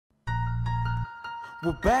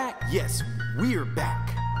We're back. Yes, we're back.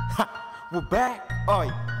 Ha, we're back. Oh,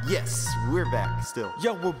 yes, we're back still.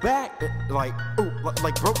 Yo, we're back. Like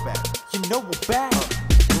Brokeback. You know we're back.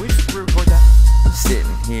 Can we just record that?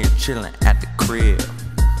 Sitting here chilling at the crib.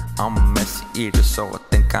 I'm a messy eater, so I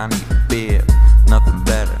think I need a bib. Nothing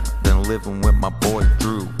better than living with my boy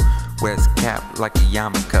Drew. Wears a cap like a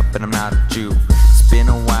yarmulke, but I'm not a Jew. It's been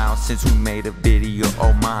a while since we made a video,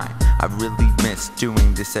 oh my. I really miss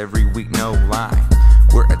doing this every week, no lie.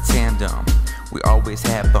 We're a tandem, we always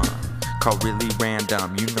have fun. Call really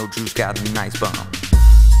random, you know Drew's got a nice bum.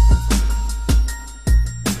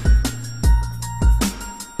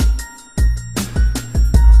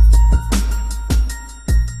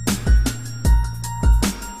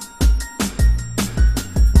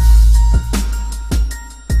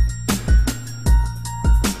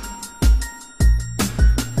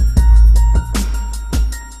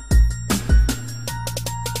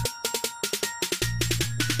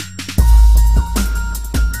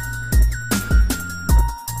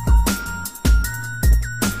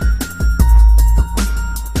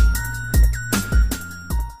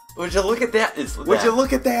 Would you look at that? Would you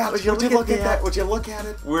look at that? Would you look at that? Would you look at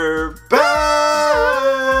it? We're back!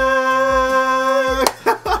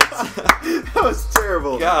 That was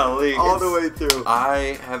terrible. golly. All the way through.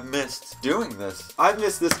 I have missed doing this. I've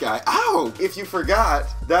missed this guy. Ow! If you forgot,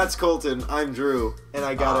 that's Colton. I'm Drew, and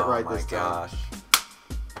I got it right this time. Oh my gosh.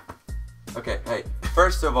 Okay, hey.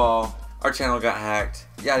 First of all, our channel got hacked.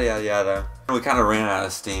 Yada yada yada. We kind of ran out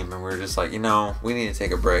of steam, and we were just like, you know, we need to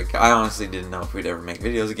take a break. I honestly didn't know if we'd ever make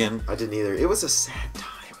videos again. I didn't either. It was a sad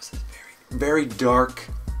time. It was a very dark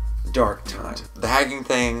time. The hacking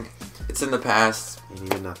thing, it's in the past. Ain't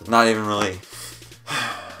even nothing. Not even really.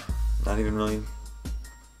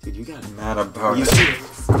 Dude, you got Mad about you it.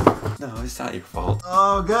 serious? No, it's not your fault.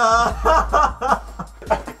 Oh god!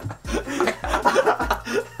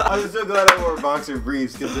 I'm so glad I wore boxer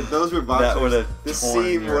briefs because if those were boxers, That would've this torn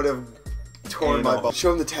seam your would have torn my anal. balls.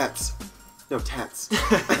 Show him the tats. No tats.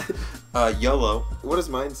 YOLO. What does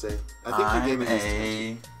mine say? I think you gave me these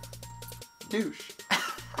a douche.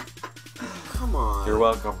 Come on. You're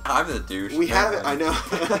welcome. I'm the douche. We have it. I know.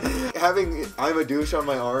 Having I'm a douche on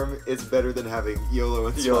my arm, it's better than having YOLO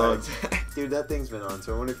and YOLO. swag. Dude, that thing's been on,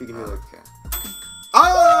 so I wonder if you can do like. Okay.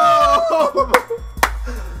 Oh!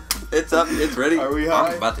 It's up. It's ready. Are we high?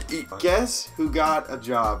 I'm about to eat. Guess who got a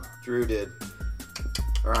job? Drew did.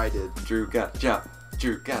 Or I did. Drew got a job.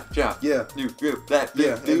 Drew got a job. Yeah. New group. That.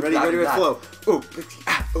 Yeah. And ready with flow. Oh.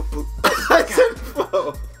 I said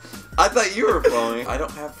flow. I thought you were flowing. I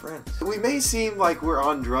don't have friends. We may seem like we're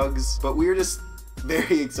on drugs, but we're just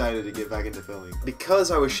very excited to get back into filming. Because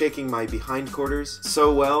I was shaking my behind quarters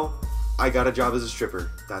so well, I got a job as a stripper.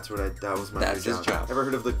 That was my That's new his job. Ever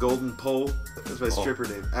heard of the golden pole? That's my stripper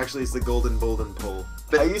name. Actually, it's the golden pole.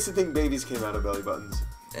 I used to think babies came out of belly buttons.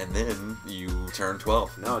 And then you turned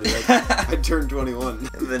 12. No, dude, I turned 21.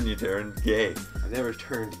 And then you turned gay. I never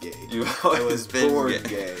turned gay. You I always was been born gay.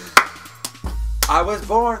 gay. I was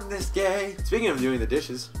born this gay. Speaking of doing the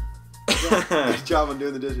dishes, good job on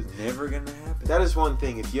doing the dishes. Never gonna happen. That is one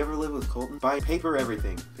thing. If you ever live with Colton, buy paper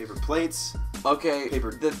everything. Paper plates. Okay,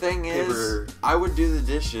 Paper- the thing is, paper- I would do the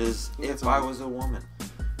dishes Yeah, if it's I okay. was a woman.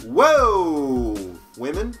 Whoa!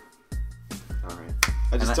 Women? Alright.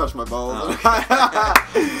 I just And touched my balls. Oh.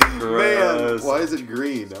 Man, Gross. why is it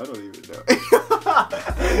green? I don't even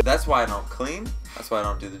know. That's why I don't clean. That's why I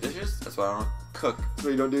don't do the dishes. That's why I don't cook. So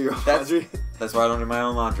you don't do your That's laundry? That's why I don't do my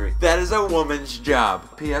own laundry. That is a woman's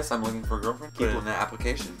job. P.S. I'm looking for a girlfriend. Put it in looking. the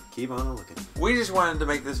application. Keep on looking. We just wanted to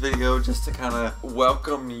make this video just to kind of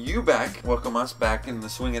welcome you back, welcome us back in the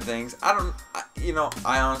swing of things. I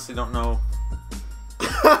honestly don't know.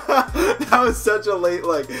 That was such a late,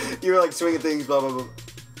 like, you were like swinging things, blah, blah, blah.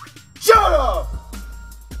 Shut up!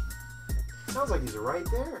 Sounds like he's right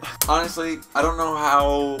there. Honestly, I don't know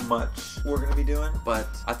how much we're gonna be doing, but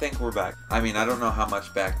I think we're back. I mean, I don't know how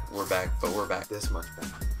much back we're back, but we're back. This much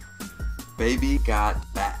back. Baby got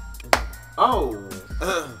back. Oh!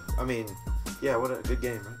 I mean, yeah, what a good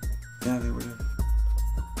game, right? Yeah, I think we're doing.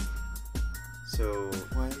 So,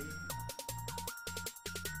 Wait.